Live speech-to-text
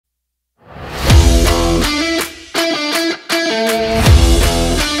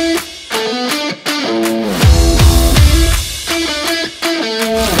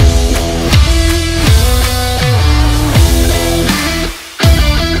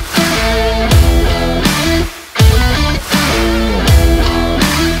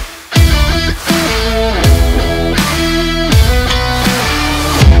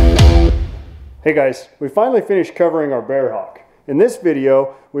Hey guys, we finally finished covering our Bearhawk. In this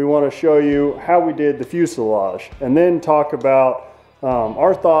video, we want to show you how we did the fuselage and then talk about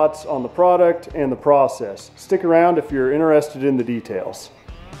our thoughts on the product and the process. Stick around if you're interested in the details.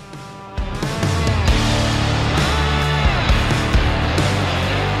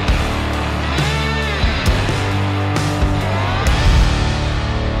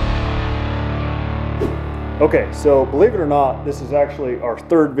 Okay, so believe it or not, this is actually our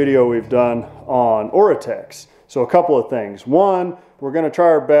third video we've done on Oratex. So a couple of things. One, we're going to try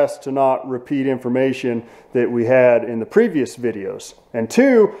our best to not repeat information that we had in the previous videos. And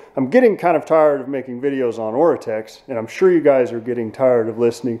two, I'm getting kind of tired of making videos on Oratex, and I'm sure you guys are getting tired of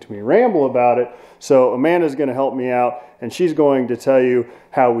listening to me ramble about it. So Amanda's going to help me out, and she's going to tell you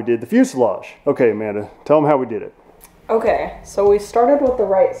how we did the fuselage. Okay, Amanda, tell them how we did it. Okay, so we started with the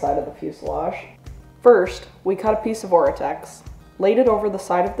right side of the fuselage. First, we cut a piece of Oratex, laid it over the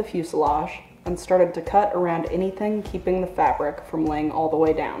side of the fuselage, and started to cut around anything keeping the fabric from laying all the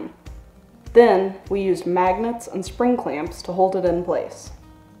way down. Then, we used magnets and spring clamps to hold it in place.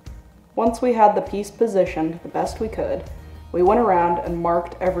 Once we had the piece positioned the best we could, we went around and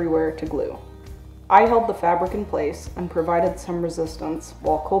marked everywhere to glue. I held the fabric in place and provided some resistance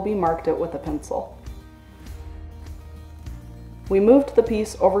while Colby marked it with a pencil. We moved the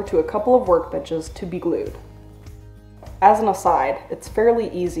piece over to a couple of workbenches to be glued. As an aside, it's fairly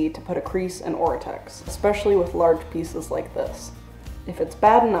easy to put a crease in Oratex, especially with large pieces like this. If it's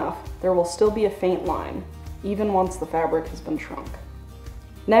bad enough, there will still be a faint line, even once the fabric has been shrunk.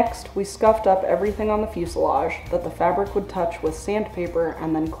 Next, we scuffed up everything on the fuselage that the fabric would touch with sandpaper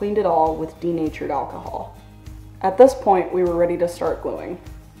and then cleaned it all with denatured alcohol. At this point, we were ready to start gluing.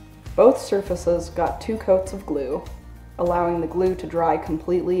 Both surfaces got 2 coats of glue, allowing the glue to dry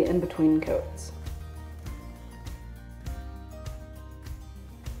completely in between coats.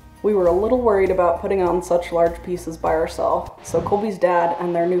 We were a little worried about putting on such large pieces by ourselves, so Colby's dad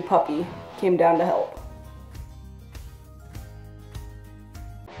and their new puppy came down to help.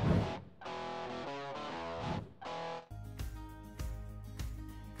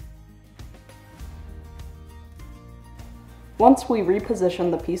 Once we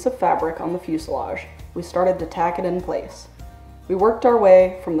repositioned the piece of fabric on the fuselage, we started to tack it in place. We worked our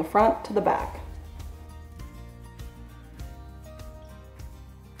way from the front to the back.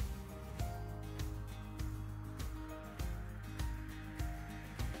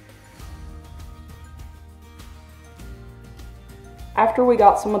 After we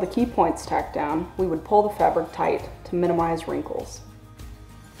got some of the key points tacked down, we would pull the fabric tight to minimize wrinkles.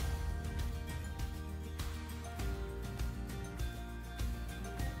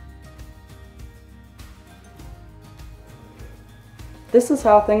 This is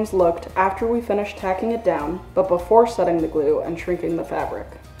how things looked after we finished tacking it down, but before setting the glue and shrinking the fabric.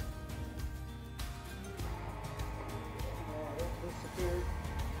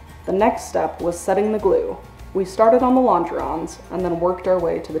 The next step was setting the glue. We started on the longerons and then worked our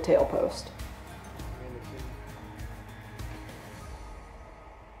way to the tail post.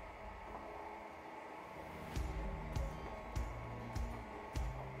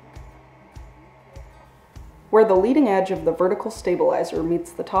 Where the leading edge of the vertical stabilizer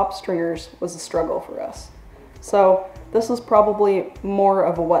meets the top stringers was a struggle for us. So this is probably more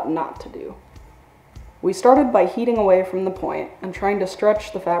of a what not to do. We started by heating away from the point and trying to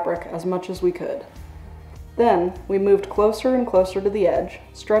stretch the fabric as much as we could. Then we moved closer and closer to the edge,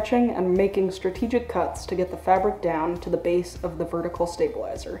 stretching and making strategic cuts to get the fabric down to the base of the vertical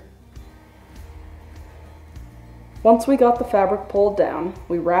stabilizer. Once we got the fabric pulled down,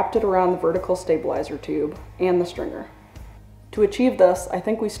 we wrapped it around the vertical stabilizer tube and the stringer. To achieve this, I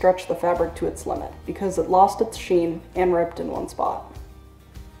think we stretched the fabric to its limit because it lost its sheen and ripped in one spot.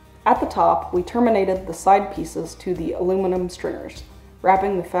 At the top, we terminated the side pieces to the aluminum stringers,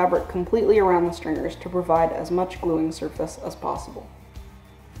 wrapping the fabric completely around the stringers to provide as much gluing surface as possible.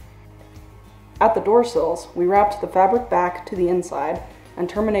 At the door sills, we wrapped the fabric back to the inside and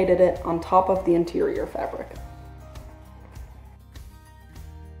terminated it on top of the interior fabric.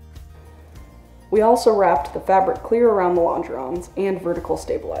 We also wrapped the fabric clear around the longerons and vertical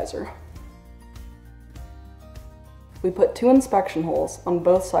stabilizer. We put 2 inspection holes on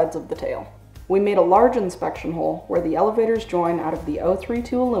both sides of the tail. We made a large inspection hole where the elevators join out of the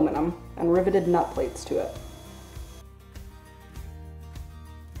 032 aluminum and riveted nut plates to it.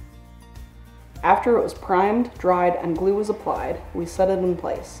 After it was primed, dried, and glue was applied, we set it in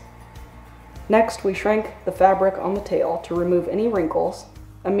place. Next, we shrank the fabric on the tail to remove any wrinkles,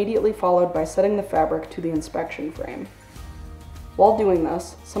 immediately followed by setting the fabric to the inspection frame. While doing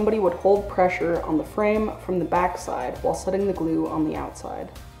this, somebody would hold pressure on the frame from the back side while setting the glue on the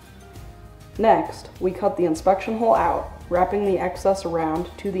outside. Next, we cut the inspection hole out, wrapping the excess around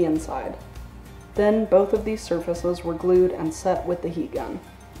to the inside. Then both of these surfaces were glued and set with the heat gun.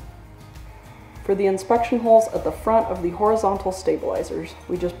 For the inspection holes at the front of the horizontal stabilizers,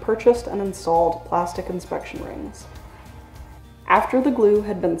 we just purchased and installed plastic inspection rings. After the glue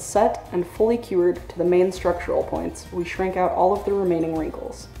had been set and fully cured to the main structural points, we shrank out all of the remaining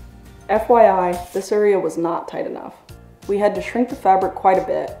wrinkles. FYI, this area was not tight enough. We had to shrink the fabric quite a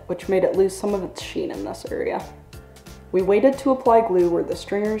bit, which made it lose some of its sheen in this area. We waited to apply glue where the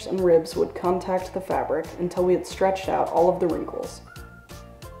stringers and ribs would contact the fabric until we had stretched out all of the wrinkles.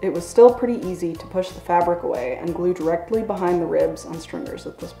 It was still pretty easy to push the fabric away and glue directly behind the ribs and stringers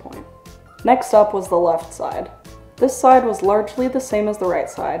at this point. Next up was the left side. This side was largely the same as the right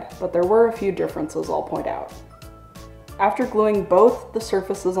side, but there were a few differences I'll point out. After gluing both the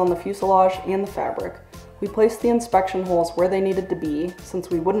surfaces on the fuselage and the fabric, we placed the inspection holes where they needed to be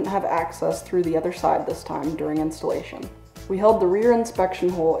since we wouldn't have access through the other side this time during installation. We held the rear inspection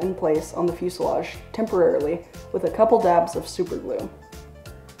hole in place on the fuselage temporarily with a couple dabs of super glue.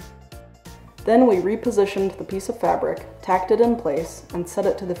 Then we repositioned the piece of fabric, tacked it in place, and set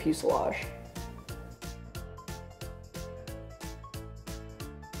it to the fuselage.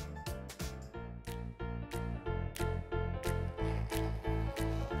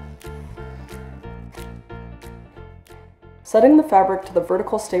 Setting the fabric to the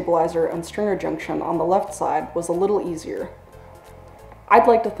vertical stabilizer and stringer junction on the left side was a little easier. I'd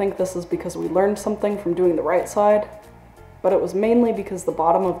like to think this is because we learned something from doing the right side, but it was mainly because the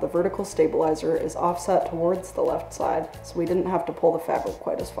bottom of the vertical stabilizer is offset towards the left side, so we didn't have to pull the fabric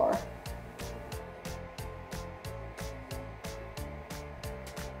quite as far.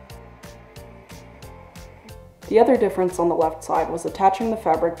 The other difference on the left side was attaching the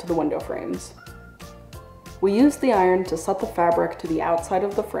fabric to the window frames. We used the iron to set the fabric to the outside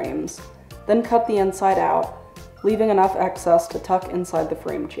of the frames, then cut the inside out, leaving enough excess to tuck inside the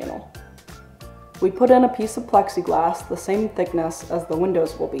frame channel. We put in a piece of plexiglass the same thickness as the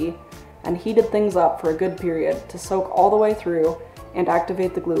windows will be, and heated things up for a good period to soak all the way through and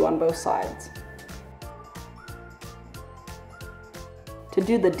activate the glue on both sides. To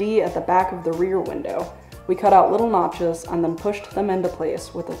do the D at the back of the rear window, we cut out little notches and then pushed them into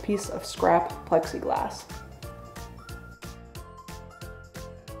place with a piece of scrap plexiglass.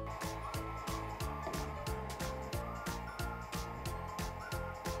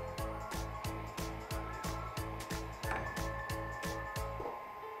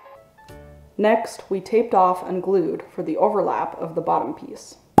 Next, we taped off and glued for the overlap of the bottom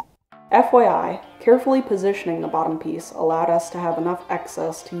piece. FYI, carefully positioning the bottom piece allowed us to have enough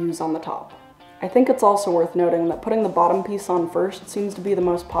excess to use on the top. I think it's also worth noting that putting the bottom piece on first seems to be the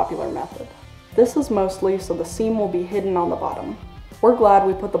most popular method. This is mostly so the seam will be hidden on the bottom. We're glad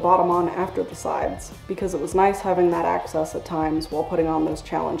we put the bottom on after the sides, because it was nice having that access at times while putting on those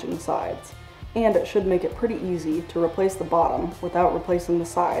challenging sides. And it should make it pretty easy to replace the bottom without replacing the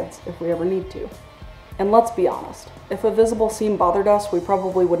sides if we ever need to. And let's be honest, if a visible seam bothered us, we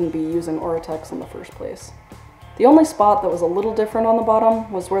probably wouldn't be using Oratex in the first place. The only spot that was a little different on the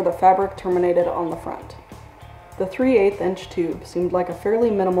bottom was where the fabric terminated on the front. The 3/8 inch tube seemed like a fairly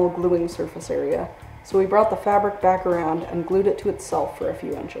minimal gluing surface area, so we brought the fabric back around and glued it to itself for a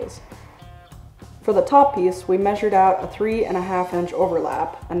few inches. For the top piece, we measured out a 3.5 inch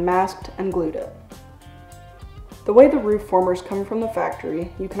overlap and masked and glued it. The way the roof formers come from the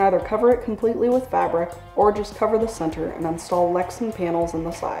factory, you can either cover it completely with fabric or just cover the center and install Lexan panels in the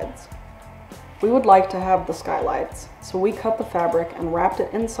sides. We would like to have the skylights, so we cut the fabric and wrapped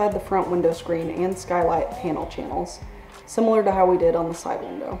it inside the front window screen and skylight panel channels, similar to how we did on the side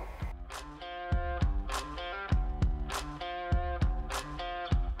window.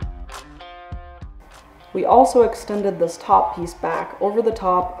 We also extended this top piece back over the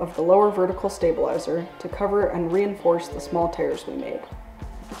top of the lower vertical stabilizer to cover and reinforce the small tears we made.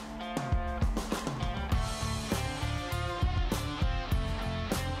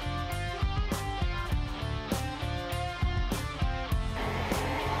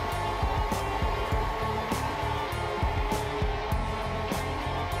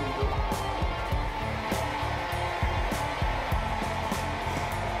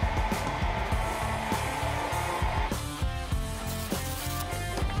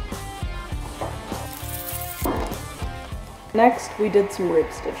 Next, we did some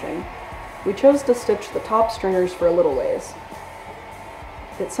rib stitching. We chose to stitch the top stringers for a little ways.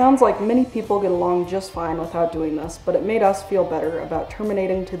 It sounds like many people get along just fine without doing this, but it made us feel better about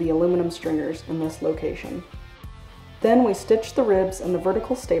terminating to the aluminum stringers in this location. Then we stitched the ribs in the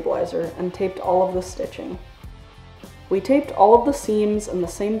vertical stabilizer and taped all of the stitching. We taped all of the seams in the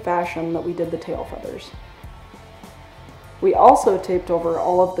same fashion that we did the tail feathers. We also taped over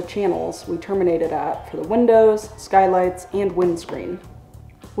all of the channels we terminated at for the windows, skylights, and windscreen.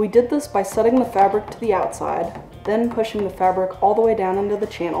 We did this by setting the fabric to the outside, then pushing the fabric all the way down into the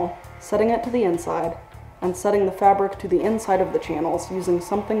channel, setting it to the inside, and setting the fabric to the inside of the channels using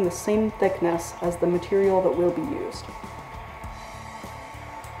something the same thickness as the material that will be used.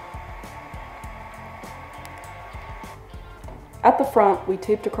 At the front, we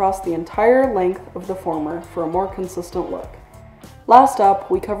taped across the entire length of the former for a more consistent look. Last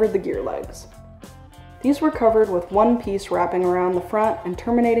up, we covered the gear legs. These were covered with one piece wrapping around the front and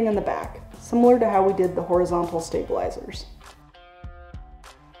terminating in the back, similar to how we did the horizontal stabilizers.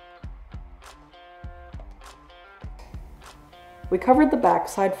 We covered the back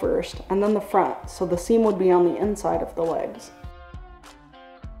side first and then the front, so the seam would be on the inside of the legs.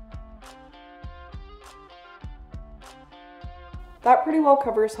 That pretty well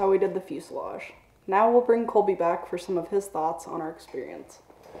covers how we did the fuselage. Now we'll bring Colby back for some of his thoughts on our experience.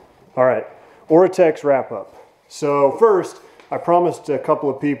 All right, Oratex wrap up. So first, I promised a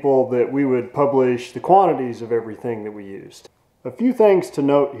couple of people that we would publish the quantities of everything that we used. A few things to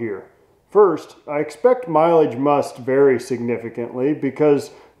note here. First, I expect mileage must vary significantly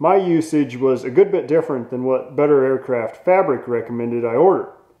because my usage was a good bit different than what Better Aircraft Fabric recommended I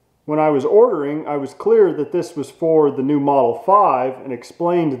order. When I was ordering, I was clear that this was for the new Model 5 and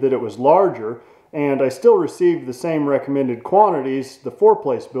explained that it was larger, and I still received the same recommended quantities the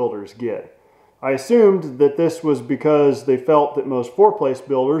 4-place builders get. I assumed that this was because they felt that most 4-place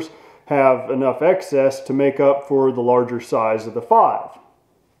builders have enough excess to make up for the larger size of the 5.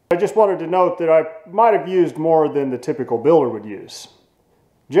 I just wanted to note that I might have used more than the typical builder would use.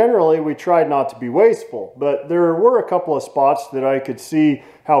 Generally, we tried not to be wasteful, but there were a couple of spots that I could see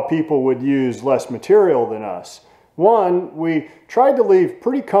how people would use less material than us. One, we tried to leave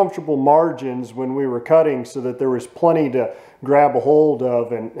pretty comfortable margins when we were cutting so that there was plenty to grab a hold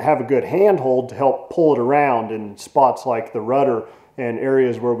of and have a good handhold to help pull it around in spots like the rudder and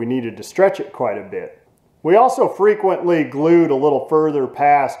areas where we needed to stretch it quite a bit. We also frequently glued a little further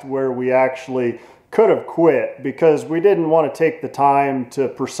past where we actually could have quit because we didn't want to take the time to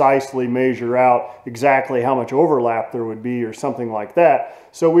precisely measure out exactly how much overlap there would be or something like that.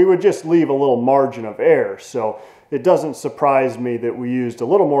 So we would just leave a little margin of error. So it doesn't surprise me that we used a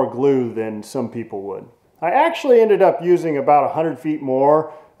little more glue than some people would. I actually ended up using about 100 feet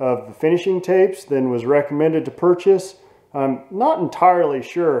more of the finishing tapes than was recommended to purchase. I'm not entirely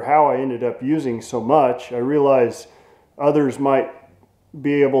sure how I ended up using so much. I realize others might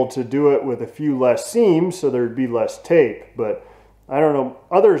be able to do it with a few less seams so there'd be less tape, but I don't know,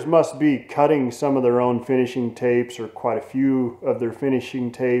 others must be cutting some of their own finishing tapes or quite a few of their finishing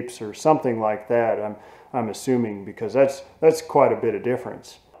tapes or something like that, I'm assuming, because that's quite a bit of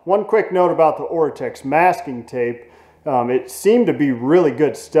difference. One quick note about the Oratex masking tape. It seemed to be really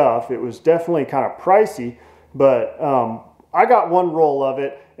good stuff. It was definitely kind of pricey, but I got one roll of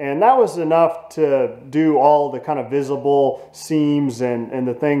it, and that was enough to do all the kind of visible seams and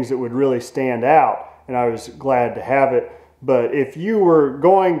the things that would really stand out, and I was glad to have it. But if you were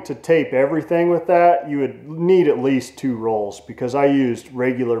going to tape everything with that, you would need at least 2 rolls because I used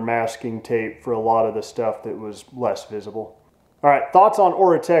regular masking tape for a lot of the stuff that was less visible. All right, thoughts on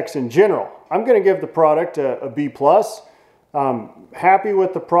Oratex in general. I'm going to give the product a B+. I'm happy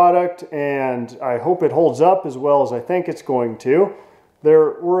with the product and I hope it holds up as well as I think it's going to.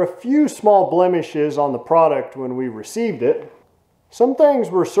 There were a few small blemishes on the product when we received it. Some things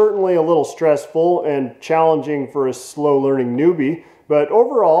were certainly a little stressful and challenging for a slow-learning newbie, but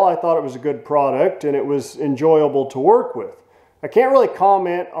overall I thought it was a good product and it was enjoyable to work with. I can't really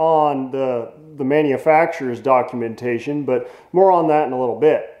comment on the manufacturer's documentation, but more on that in a little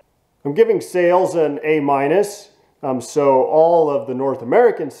bit. I'm giving sales an A-. So all of the North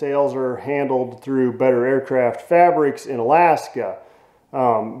American sales are handled through Better Aircraft Fabrics in Alaska.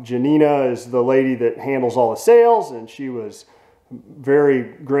 Janina is the lady that handles all the sales, and she was very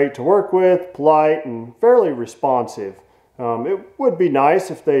great to work with, polite, and fairly responsive. It would be nice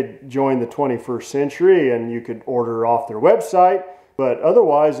if they joined the 21st century and you could order off their website, but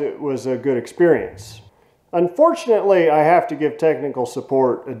otherwise it was a good experience. Unfortunately, I have to give technical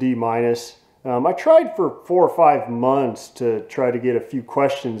support a D-. I tried for 4 or 5 months to try to get a few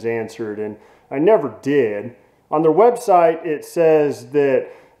questions answered, and I never did. On their website, it says that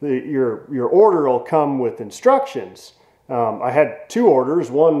your order will come with instructions. I had 2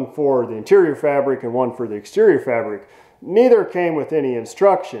 orders, one for the interior fabric and one for the exterior fabric. Neither came with any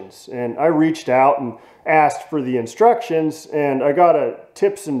instructions, and I reached out and asked for the instructions, and I got a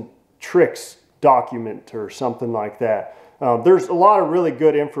tips and tricks document or something like that. There's a lot of really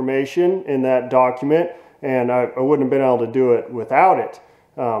good information in that document, and I wouldn't have been able to do it without it.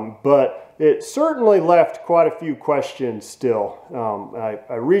 But it certainly left quite a few questions still.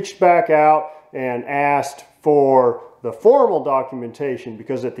 I reached back out and asked for the formal documentation,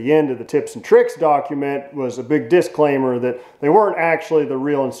 because at the end of the tips and tricks document was a big disclaimer that they weren't actually the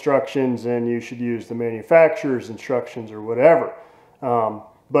real instructions and you should use the manufacturer's instructions or whatever.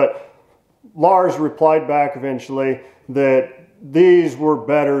 But Lars replied back eventually that these were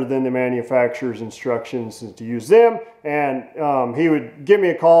better than the manufacturer's instructions and to use them, and he would give me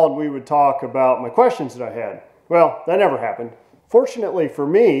a call and we would talk about my questions that I had. Well, that never happened. Fortunately for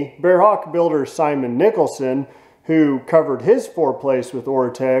me, Bearhawk builder Simon Nicholson, who covered his four-place with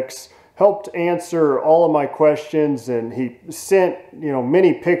Oratex, helped answer all of my questions, and he sent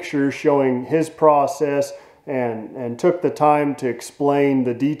many pictures showing his process and took the time to explain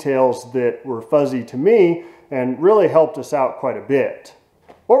the details that were fuzzy to me and really helped us out quite a bit.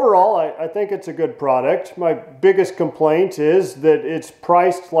 Overall, I think it's a good product. My biggest complaint is that it's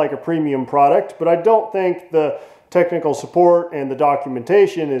priced like a premium product, but I don't think the technical support and the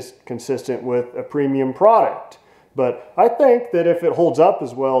documentation is consistent with a premium product. But I think that if it holds up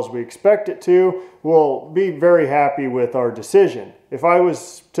as well as we expect it to, we'll be very happy with our decision. If I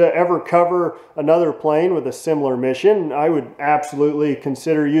was to ever cover another plane with a similar mission, I would absolutely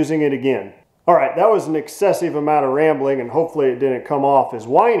consider using it again. All right, that was an excessive amount of rambling, and hopefully it didn't come off as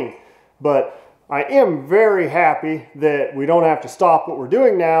whiny. But I am very happy that we don't have to stop what we're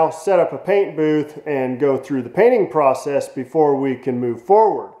doing now, set up a paint booth, and go through the painting process before we can move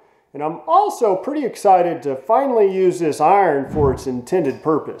forward. And I'm also pretty excited to finally use this iron for its intended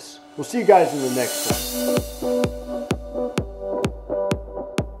purpose. We'll see you guys in the next one.